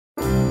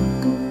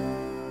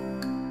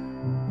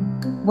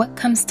What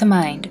comes to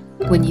mind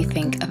when you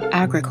think of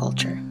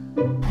agriculture?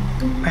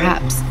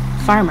 Perhaps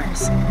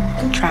farmers,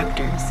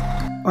 tractors,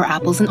 or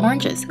apples and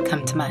oranges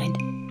come to mind.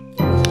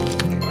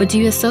 But do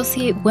you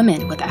associate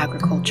women with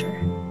agriculture?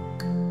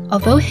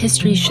 Although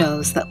history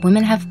shows that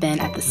women have been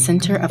at the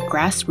center of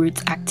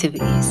grassroots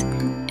activities,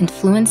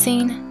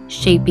 influencing,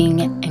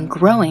 shaping, and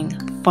growing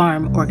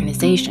farm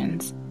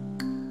organizations,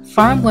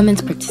 farm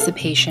women's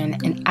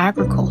participation in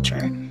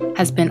agriculture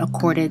has been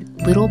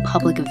accorded little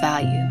public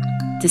value,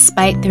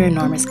 despite their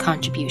enormous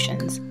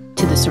contributions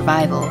to the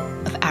survival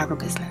of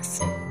agribusiness.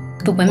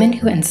 The women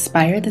who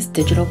inspire this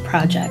digital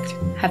project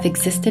have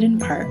existed in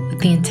part with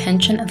the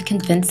intention of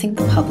convincing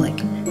the public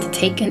to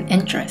take an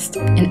interest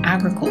in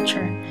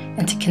agriculture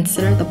and to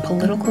consider the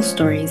political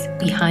stories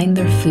behind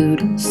their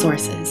food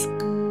sources.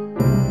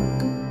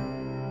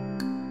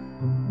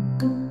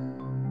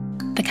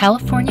 The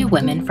California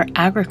Women for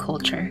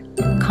Agriculture,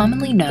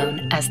 commonly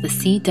known as the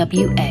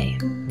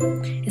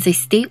CWA, is a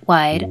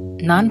statewide,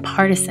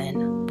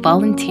 nonpartisan,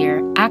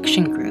 volunteer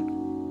action group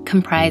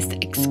comprised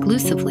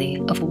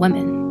exclusively of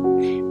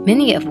women,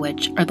 many of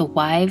which are the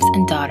wives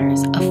and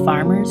daughters of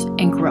farmers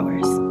and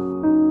growers.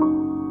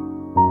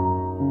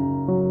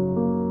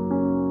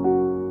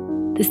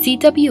 The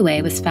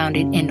CWA was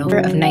founded in November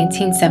of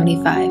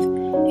 1975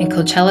 in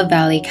Coachella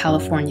Valley,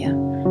 California,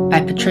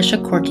 by Patricia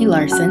Corky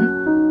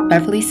Larson,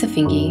 Beverly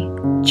Safingi,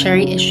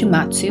 Cherry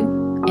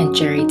Ishimatsu, and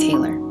Jerry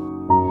Taylor.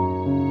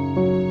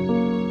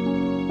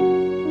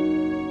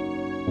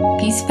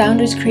 These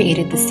founders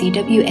created the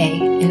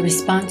CWA in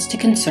response to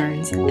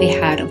concerns they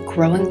had of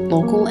growing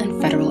local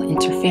and federal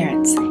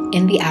interference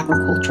in the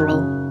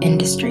agricultural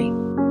industry.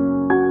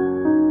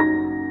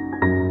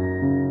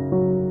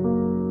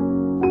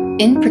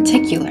 In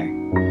particular,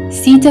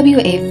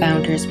 CWA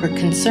founders were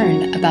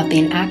concerned about the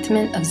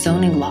enactment of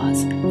zoning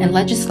laws and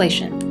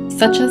legislation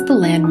such as the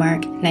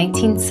landmark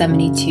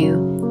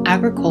 1972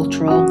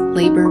 Agricultural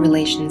Labor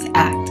Relations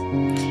Act,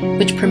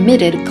 which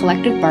permitted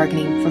collective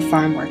bargaining for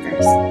farm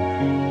workers.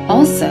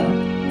 Also,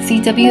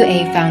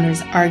 CWA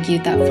founders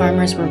argued that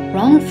farmers were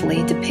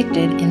wrongfully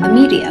depicted in the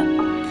media,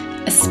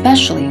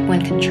 especially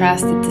when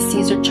contrasted to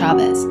Cesar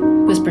Chavez,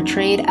 who was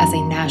portrayed as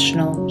a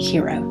national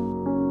hero.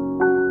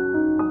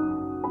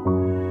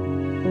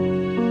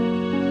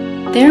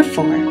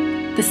 Therefore,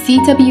 the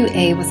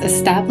CWA was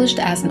established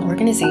as an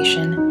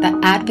organization that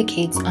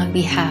advocates on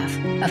behalf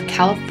of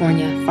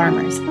California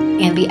farmers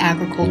and the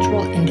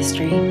agricultural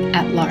industry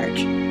at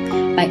large,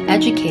 by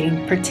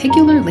educating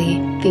particularly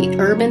the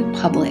urban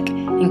public,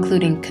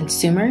 including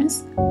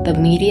consumers, the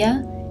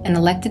media, and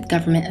elected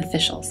government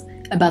officials,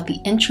 about the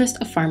interest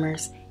of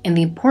farmers and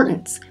the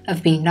importance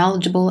of being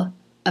knowledgeable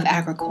of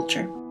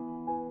agriculture.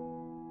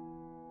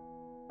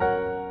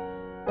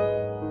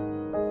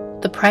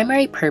 The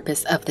primary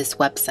purpose of this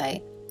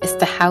website is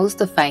to house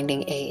the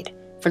finding aid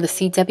for the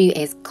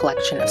CWA's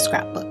collection of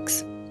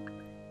scrapbooks.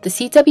 The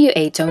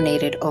CWA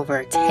donated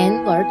over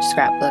 10 large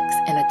scrapbooks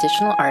and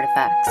additional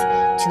artifacts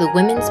to the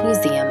Women's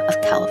Museum of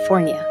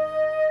California.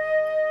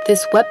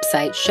 This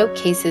website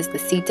showcases the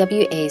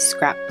CWA's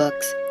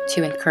scrapbooks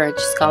to encourage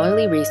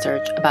scholarly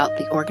research about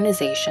the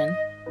organization,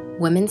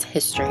 women's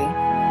history,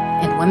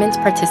 and women's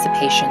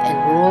participation in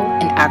rural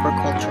and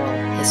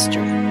agricultural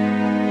history.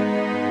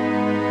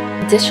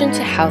 In addition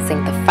to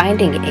housing the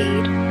finding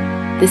aid,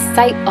 this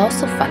site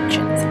also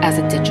functions as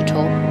a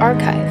digital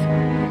archive.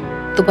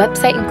 The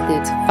website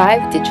includes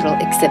 5 digital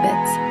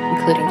exhibits,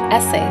 including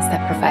essays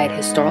that provide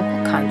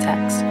historical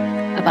context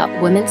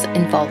about women's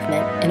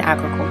involvement in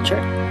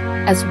agriculture,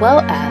 as well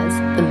as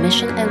the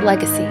mission and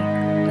legacy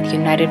of the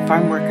United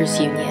Farm Workers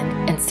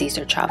Union and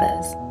Cesar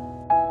Chavez.